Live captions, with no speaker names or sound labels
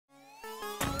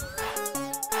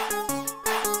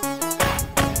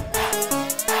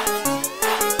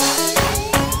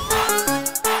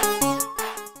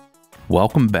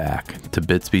Welcome back to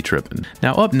Bits Be Trippin'.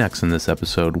 Now up next in this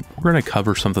episode, we're going to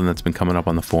cover something that's been coming up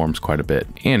on the forums quite a bit,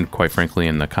 and quite frankly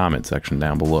in the comment section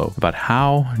down below, about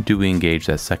how do we engage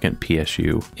that second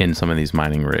PSU in some of these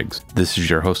mining rigs. This is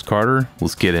your host Carter,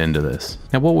 let's get into this.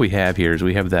 Now what we have here is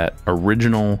we have that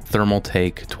original thermal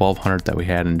take 1200 that we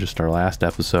had in just our last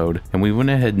episode, and we went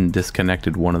ahead and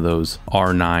disconnected one of those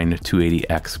R9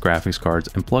 280X graphics cards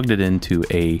and plugged it into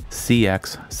a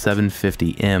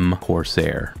CX750M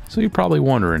Corsair. So you're probably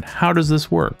wondering, how does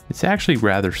this work? It's actually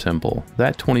rather simple.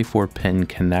 That 24 pin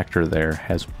connector there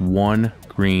has one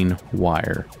green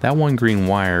wire. That one green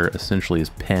wire essentially is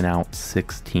pin out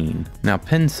 16. Now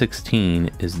pin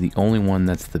 16 is the only one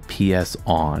that's the PS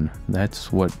on.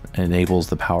 That's what enables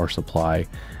the power supply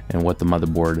and what the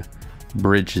motherboard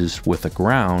bridges with the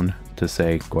ground to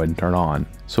say go ahead and turn on.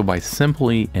 So by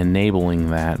simply enabling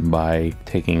that by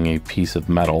taking a piece of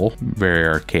metal, very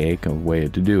archaic a way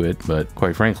to do it, but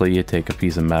quite frankly you take a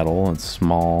piece of metal, it's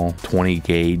small, 20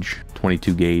 gauge,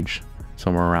 22 gauge,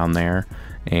 somewhere around there,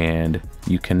 and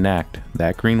you connect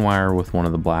that green wire with one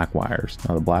of the black wires.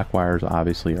 Now the black wires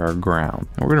obviously are ground.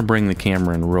 And we're going to bring the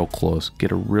camera in real close,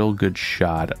 get a real good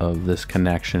shot of this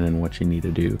connection and what you need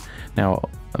to do. Now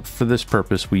for this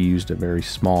purpose we used a very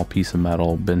small piece of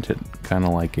metal, bent it kind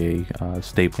of like a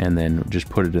staple, and then just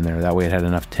put it in there. That way it had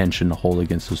enough tension to hold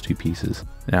against those two pieces.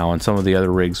 Now on some of the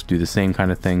other rigs do the same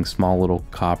kind of thing, small little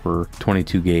copper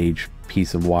 22 gauge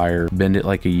piece of wire, bend it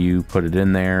like a U, put it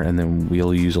in there, and then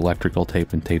we'll use electrical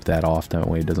tape and tape that off, that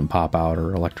way it doesn't pop out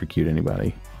or electrocute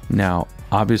anybody. Now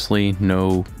obviously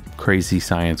no crazy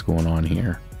science going on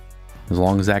here. As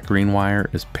long as that green wire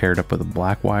is paired up with a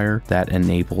black wire, that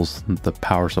enables the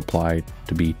power supply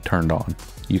to be turned on.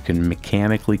 You can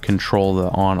mechanically control the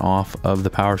on off of the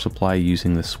power supply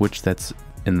using the switch that's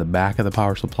in the back of the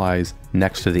power supplies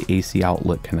next to the AC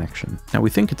outlet connection. Now we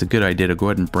think it's a good idea to go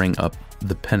ahead and bring up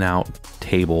the pinout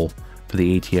table for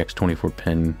the ATX 24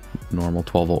 pin normal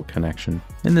 12 volt connection.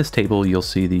 In this table you'll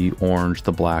see the orange,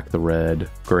 the black, the red,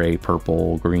 gray,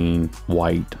 purple, green,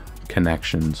 white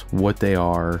connections, what they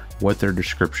are, what their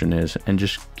description is, and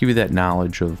just give you that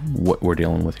knowledge of what we're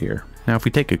dealing with here. Now if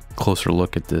we take a closer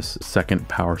look at this second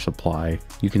power supply,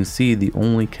 you can see the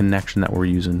only connection that we're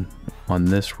using on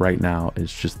this right now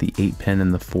is just the 8 pin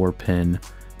and the 4 pin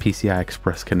PCI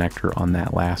Express connector on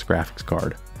that last graphics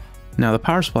card. Now the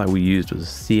power supply we used was a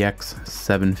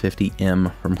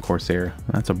CX750M from Corsair.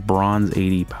 That's a bronze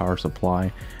 80 power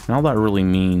supply, and all that really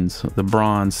means, the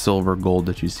bronze, silver, gold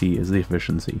that you see is the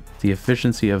efficiency. The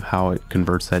efficiency of how it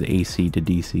converts that AC to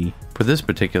DC. For this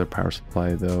particular power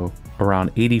supply though,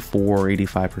 around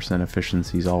 84-85%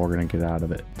 efficiency is all we're going to get out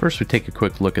of it. First we take a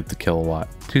quick look at the kilowatt.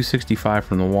 265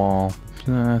 from the wall,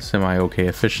 semi-okay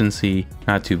efficiency,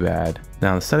 not too bad.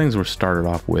 Now the settings were started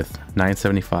off with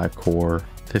 975 core,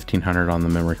 1500 on the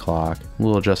memory clock, a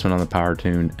little adjustment on the power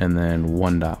tune, and then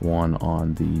 1.1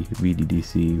 on the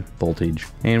VDDC voltage.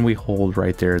 And we hold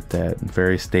right there at that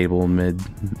very stable mid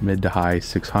to high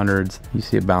 600s. You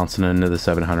see it bouncing into the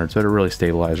 700s, but it really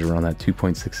stabilizes around that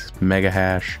 2.6 mega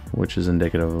hash, which is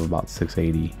indicative of about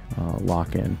 680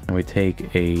 lock-in. And we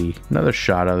take another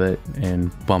shot of it and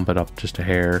bump it up just a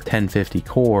hair. 1050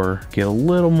 core, get a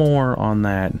little more on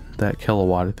that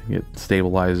kilowatt. I think it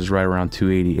stabilizes right around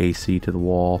 280 AC to the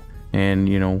wall. And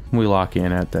you know, we lock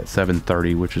in at that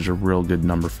 730, which is a real good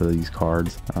number for these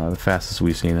cards. The fastest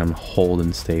we've seen them hold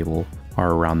and stable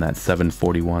are around that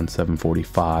 741,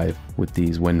 745 with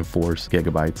these WindForce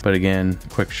gigabytes. But again,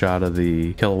 quick shot of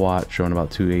the kilowatt showing about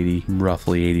 280,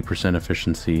 roughly 80%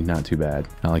 efficiency, not too bad.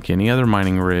 Now like any other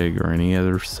mining rig or any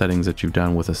other settings that you've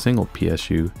done with a single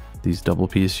PSU, these double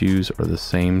PSUs are the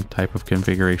same type of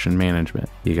configuration management.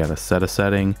 You gotta set a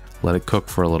setting, let it cook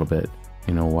for a little bit.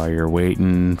 You know, while you're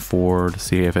waiting to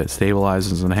see if it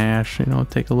stabilizes in hash, you know,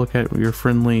 take a look at your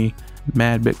friendly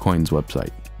Mad Bitcoin's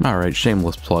website. All right,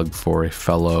 shameless plug for a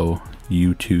fellow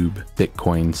YouTube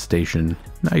Bitcoin station.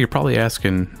 Now you're probably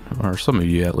asking, or some of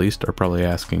you at least are probably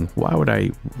asking, why would I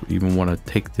even want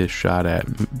to take this shot at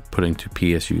putting 2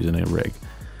 PSUs in a rig?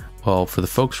 Well, for the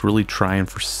folks really trying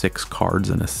for 6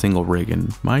 cards in a single rig,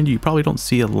 and mind you, you probably don't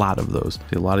see a lot of those.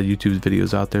 See a lot of YouTube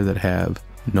videos out there that have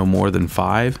no more than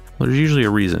 5. Well, there's usually a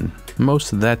reason.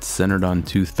 Most of that's centered on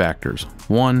 2 factors.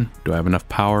 1, do I have enough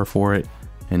power for it?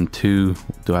 And 2,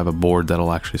 do I have a board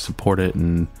that'll actually support it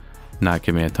and not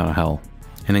give me a ton of hell?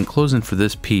 And in closing for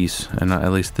this piece, and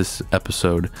at least this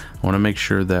episode, I want to make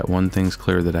sure that one thing's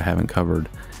clear that I haven't covered.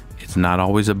 It's not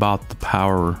always about the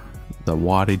power, the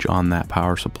wattage on that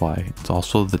power supply. It's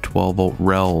also the 12 volt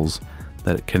rails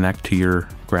that connect to your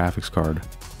graphics card.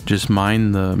 Just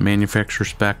mine the manufacturer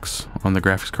specs on the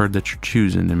graphics card that you're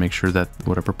choosing and make sure that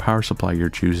whatever power supply you're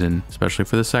choosing, especially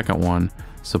for the second one,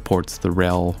 supports the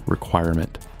rail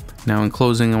requirement. Now in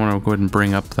closing, I want to go ahead and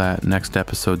bring up that next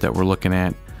episode that we're looking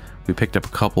at. We picked up a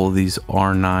couple of these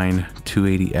R9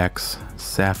 280X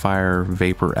Sapphire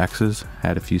Vapor X's.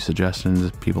 Had a few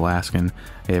suggestions, people asking,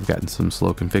 hey, I've gotten some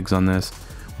slow configs on this.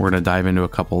 We're going to dive into a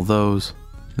couple of those.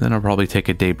 Then I'll probably take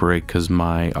a day break because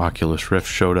my Oculus Rift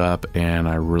showed up and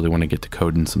I really want to get to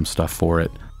coding some stuff for it.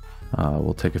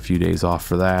 We'll take a few days off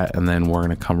for that, and then we're going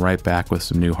to come right back with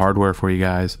some new hardware for you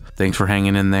guys. Thanks for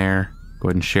hanging in there. Go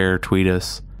ahead and share, tweet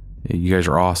us. You guys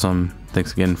are awesome.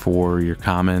 Thanks again for your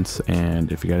comments, and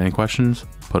if you got any questions,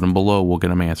 put them below. We'll get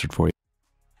them answered for you.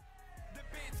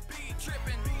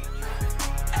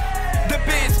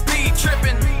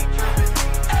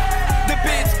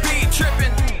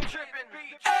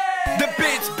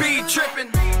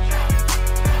 Tripping.